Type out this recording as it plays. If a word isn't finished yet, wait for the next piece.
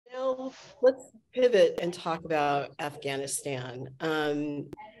Well, let's pivot and talk about Afghanistan. You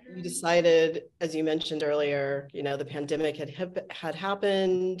decided, as you mentioned earlier, the pandemic had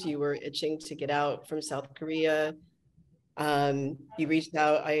happened. You were itching to get out from South Korea. You reached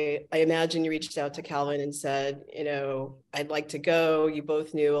out. I imagine you reached out to Calvin and said, I'd like to go. You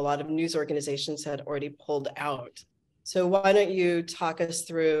both knew a lot of news organizations had already pulled out. So why don't you talk us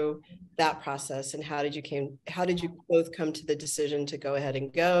through that process and how did you both come to the decision to go ahead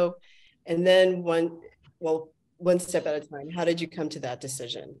and go? And then one step at a time, how did you come to that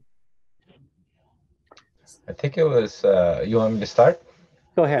decision? I think it was, you want me to start?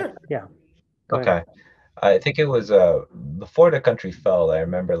 Go ahead. Sure. Yeah. Go okay. Ahead. I think it was before the country fell. I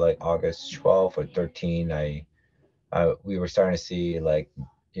remember like August 12th or 13th, we were starting to see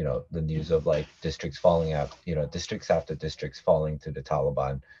the news of like districts falling out, districts after districts falling to the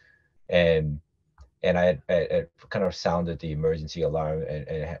Taliban. And I had kind of sounded the emergency alarm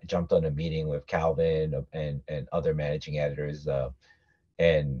and jumped on a meeting with Calvin and other managing editors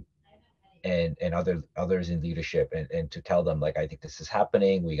and others in leadership and to tell them like, I think this is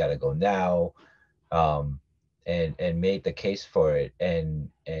happening. We got to go now. And made the case for it and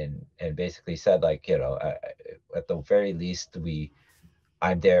basically said like, at the very least,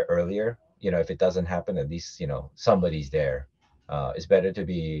 I'm there earlier. If it doesn't happen, at least, somebody's there. It's better to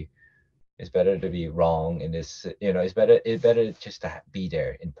be wrong in this, it's better just to be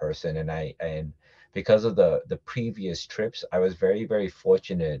there in person. And because of the previous trips, I was very, very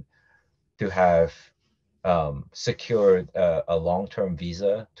fortunate to have secured a long-term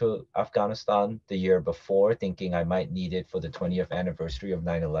visa to Afghanistan the year before, thinking I might need it for the 20th anniversary of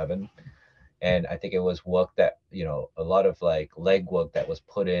 9/11. And I think it was work that, a lot of like legwork that was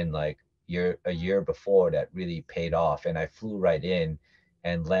put in like a year before that really paid off. And I flew right in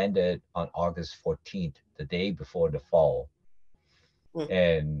and landed on August 14th, the day before the fall.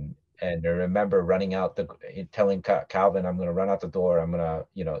 And I remember running out telling Calvin, I'm going to run out the door. I'm going to,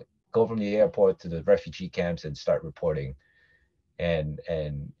 go from the airport to the refugee camps and start reporting. And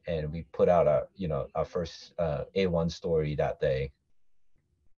we put out our first A1 story that day.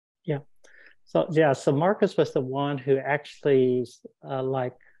 Yeah. So Marcus was the one who actually said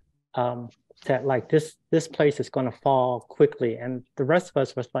like this place is going to fall quickly, and the rest of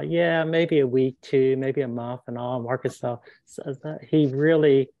us was like, yeah, maybe a week, two, maybe a month, and all. Marcus, so he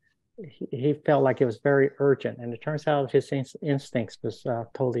really he felt like it was very urgent, and it turns out his instincts was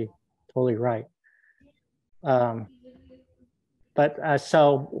totally right. But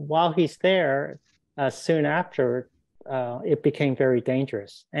so while he's there, soon after, it became very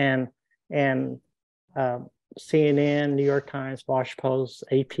dangerous, and CNN, New York Times, Washington Post,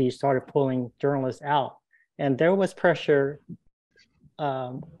 AP started pulling journalists out, and there was pressure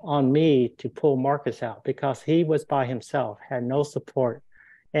on me to pull Marcus out because he was by himself, had no support,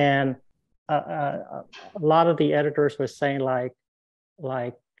 and a lot of the editors were saying like,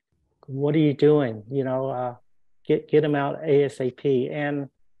 what are you doing? Get him out ASAP. And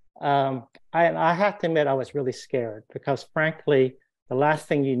I have to admit, I was really scared because frankly, the last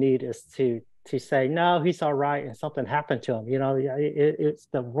thing you need is to say, no, he's all right, and something happened to him. It's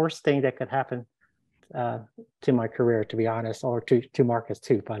the worst thing that could happen to my career, to be honest, or to Marcus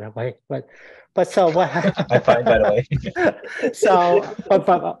too, by the way. But so what? I find, by the way. So,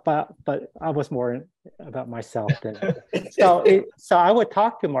 but I was more about myself than so. So I would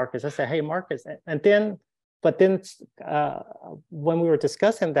talk to Marcus. I said, "Hey, Marcus," and then, when we were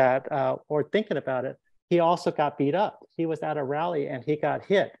discussing that or thinking about it, he also got beat up. He was at a rally and he got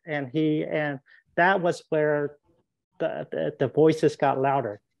hit, and that was where the voices got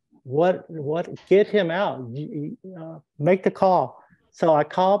louder. What? Get him out. Make the call. So I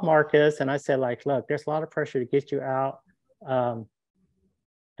called Marcus and I said, like, look, there's a lot of pressure to get you out, and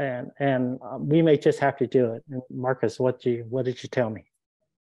we may just have to do it. And Marcus, what did you tell me?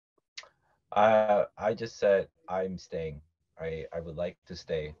 I just said I'm staying. I would like to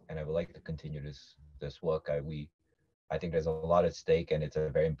stay, and I would like to continue this work. I think there's a lot at stake, and it's a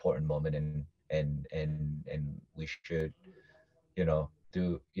very important moment, and we should,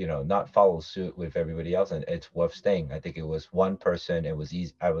 not follow suit with everybody else, and it's worth staying. I think it was one person. It was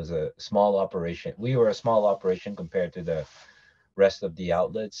easy. I was a small operation. We were a small operation compared to the rest of the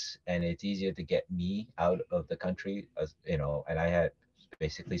outlets, and it's easier to get me out of the country, and I had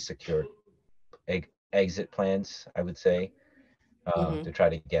basically secured exit plans, I would say, to try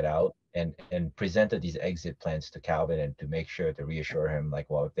to get out, and presented these exit plans to Calvin and to make sure to reassure him, like,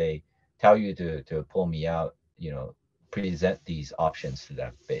 well, if they tell you to pull me out, present these options to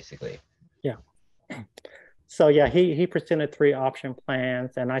them, basically. Yeah. So yeah, he presented 3 option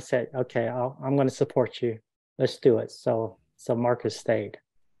plans, and I said, okay, I'm going to support you. Let's do it. So Marcus stayed.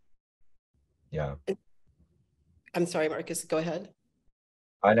 Yeah. I'm sorry, Marcus, go ahead.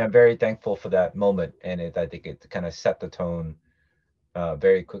 And I'm very thankful for that moment. And I think it kind of set the tone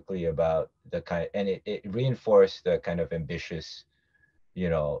very quickly about the kind, and it reinforced the kind of ambitious,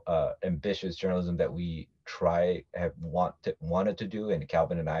 ambitious journalism that we wanted to do. And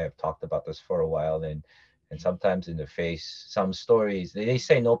Calvin and I have talked about this for a while. And sometimes in the face, some stories, they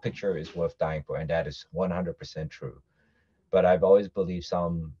say no picture is worth dying for. And that is 100% true. But I've always believed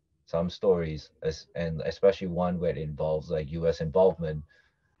some stories, and especially one where it involves like U.S. involvement,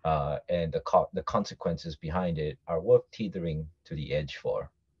 and the consequences behind it are worth teetering to the edge for.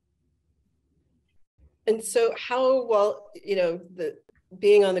 And so how, well, the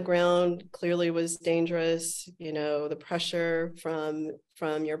being on the ground clearly was dangerous, the pressure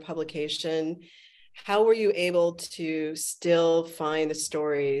from your publication. How were you able to still find the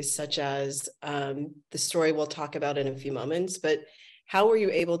stories, such as the story we'll talk about in a few moments, but how were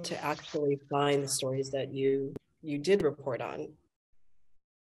you able to actually find the stories that you did report on?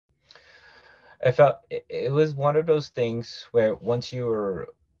 I felt it was one of those things where once you were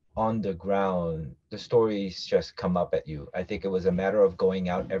on the ground, the stories just come up at you. I think it was a matter of going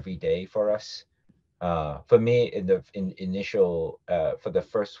out every day for us. For me, in initial for the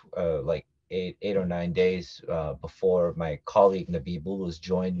first like 8 or 9 days before my colleague Nabi Bulus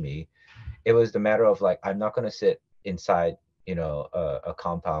joined me, it was the matter of like, I'm not going to sit inside, a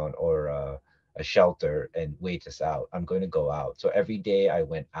compound or a shelter and wait us out. I'm going to go out. So every day I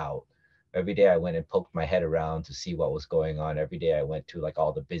went out. Every day I went and poked my head around to see what was going on. Every day I went to like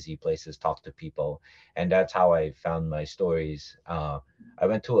all the busy places, talked to people, and that's how I found my stories. I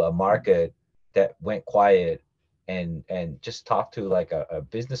went to a market that went quiet, and just talked to like a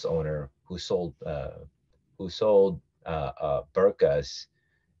business owner who sold burqas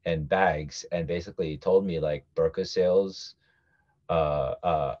and bags, and basically told me like burqa sales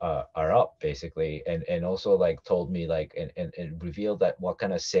are up basically, and also like told me like, and revealed that what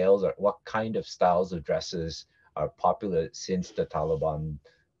kind of sales or what kind of styles of dresses are popular since the Taliban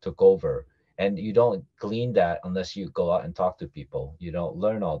took over. And you don't glean that unless you go out and talk to people. You don't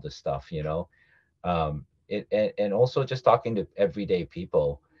learn all this stuff, and also just talking to everyday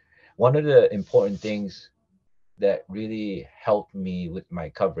people. One of the important things that really helped me with my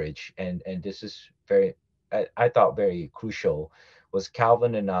coverage, and this is very, I thought very crucial, was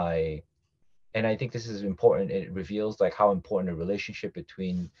Calvin and I think this is important. It reveals like how important a relationship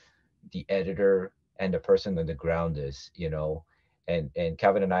between the editor and the person on the ground is, and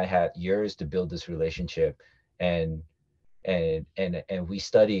Calvin and I had years to build this relationship. And and and and we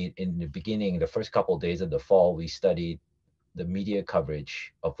studied in the beginning, the first couple of days of the fall, we studied the media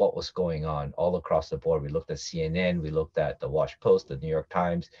coverage of what was going on all across the board. We looked at CNN, we looked at the Washington Post, the New York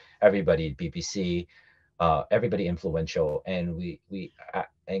Times, everybody, BBC, everybody influential. And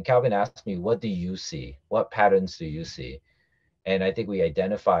and Calvin asked me, "What do you see? What patterns do you see?" And I think we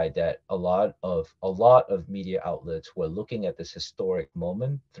identified that a lot of media outlets were looking at this historic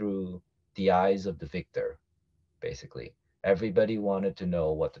moment through the eyes of the victor, basically. Everybody wanted to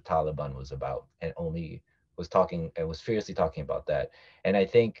know what the Taliban was about, and only was talking and was fiercely talking about that. And I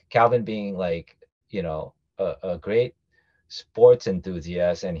think Calvin, being like, a great sports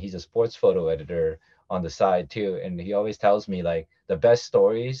enthusiast, and he's a sports photo editor on the side too. And he always tells me like the best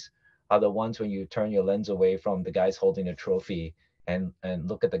stories are the ones when you turn your lens away from the guys holding a trophy and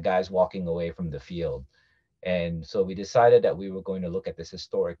look at the guys walking away from the field. And so we decided that we were going to look at this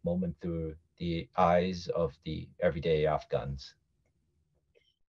historic moment through the eyes of the everyday Afghans.